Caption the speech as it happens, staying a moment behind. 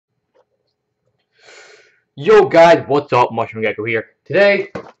Yo guys, what's up? Mushroom Gecko here. Today,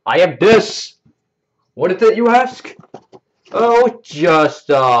 I have this. What is it, you ask? Oh, just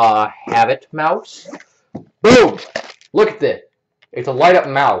HAVIT mouse. Boom! Look at this. It's a light up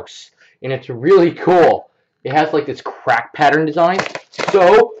mouse, and it's really cool. It has like this crack pattern design.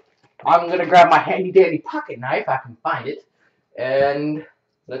 So, I'm gonna grab my handy dandy pocket knife, I can find it, and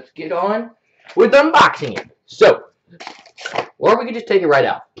let's get on with unboxing it. So, or we can just take it right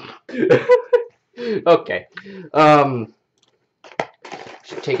out. Okay.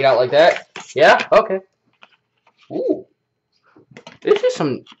 Just take it out like that. Yeah? Okay. Ooh. This is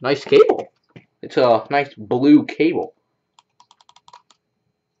some nice cable. It's a nice blue cable.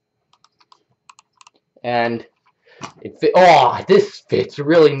 And it fit. Oh, this fits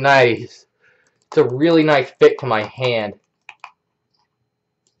really nice. It's a really nice fit to my hand.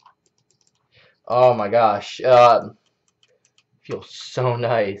 Oh my gosh. Feels so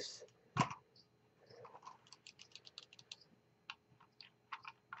nice.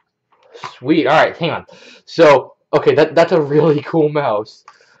 Sweet. All right, hang on. So, okay, that's a really cool mouse.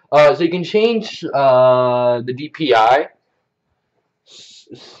 So you can change the DPI.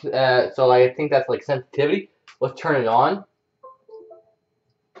 So I think that's like sensitivity. Let's turn it on.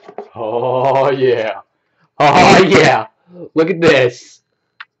 Oh yeah. Oh yeah. Look at this.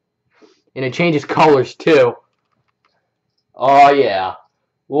 And it changes colors too. Oh yeah.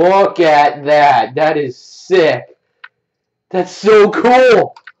 Look at that. That is sick. That's so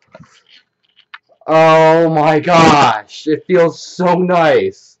cool. Oh my gosh, it feels so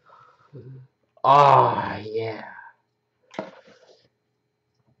nice. Ah, yeah.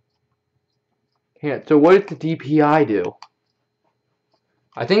 Yeah, so what does the DPI do?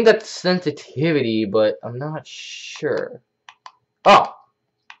 I think that's sensitivity, but I'm not sure. Oh.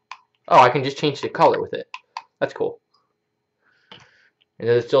 Oh, I can just change the color with it. That's cool. And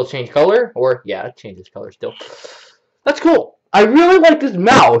does it still change color? Or, yeah, it changes color still. That's cool. I really like this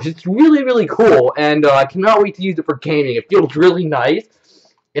mouse. It's really, really cool, and I cannot wait to use it for gaming. It feels really nice,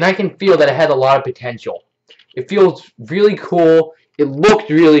 and I can feel that it has a lot of potential. It feels really cool. It looks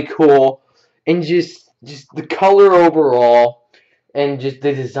really cool, and just the color overall, and just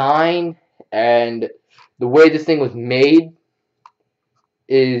the design, and the way this thing was made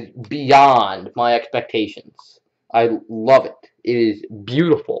is beyond my expectations. I love it. It is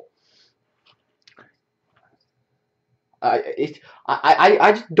beautiful.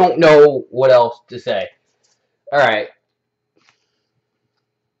 I just don't know what else to say. Alright.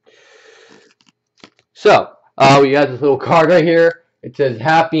 So, we got this little card right here. It says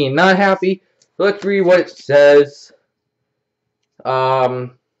happy and not happy. So let's read what it says.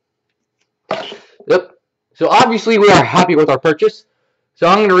 Yep. So obviously we are happy with our purchase. So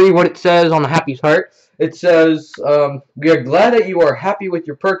I'm going to read what it says on the happy part. It says, we are glad that you are happy with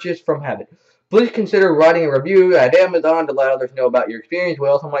your purchase from HAVIT. Please consider writing a review at Amazon to let others know about your experience. We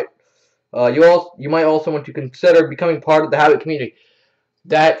also might, you might also want to consider becoming part of the HAVIT community.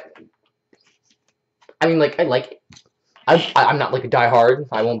 That, I mean, like, I like it. I'm not like a diehard.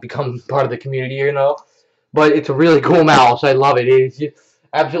 I won't become part of the community, you know. But it's a really cool mouse. I love it. It's just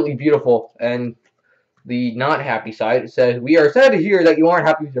absolutely beautiful. And the not happy side, it says, we are sad to hear that you aren't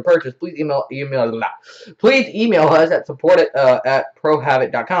happy with your purchase. Please email us at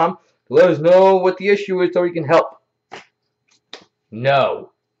support@prohavit.com. Let us know what the issue is so we can help.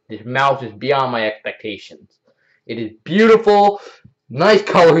 No, this mouse is beyond my expectations. It is beautiful, nice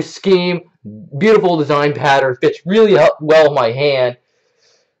color scheme, beautiful design pattern, fits really well in my hand.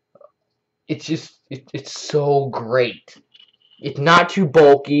 It's just, it's so great. It's not too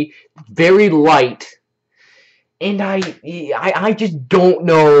bulky, very light, and I just don't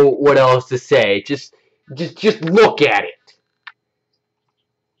know what else to say. Just look at it.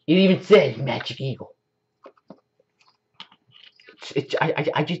 It even says Magic Eagle.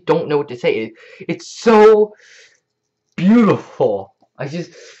 I just don't know what to say. It's so beautiful. This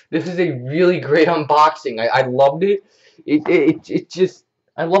is a really great unboxing. I loved it. It just,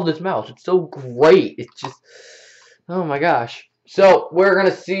 I love this mouse. It's so great. It's just, oh my gosh. So we're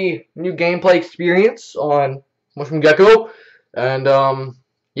gonna see new gameplay experience on Mushroom Gecko, and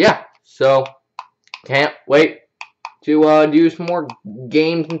yeah. So can't wait to do some more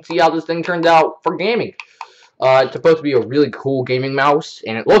games and see how this thing turns out for gaming. It's supposed to be a really cool gaming mouse,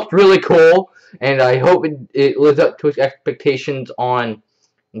 and it looks really cool, and I hope it lives up to its expectations on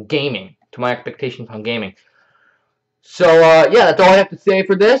gaming, to my expectations on gaming. So, yeah, that's all I have to say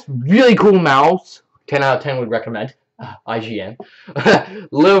for this. Really cool mouse. 10 out of 10 would recommend. IGN.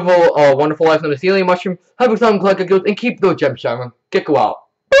 Live a wonderful life on the ceiling mushroom. Have a fun, collect goes, and keep those gems shining. Gecko out.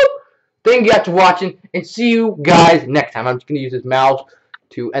 Thank you guys for watching, and see you guys next time. I'm just going to use this mouse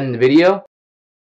to end the video.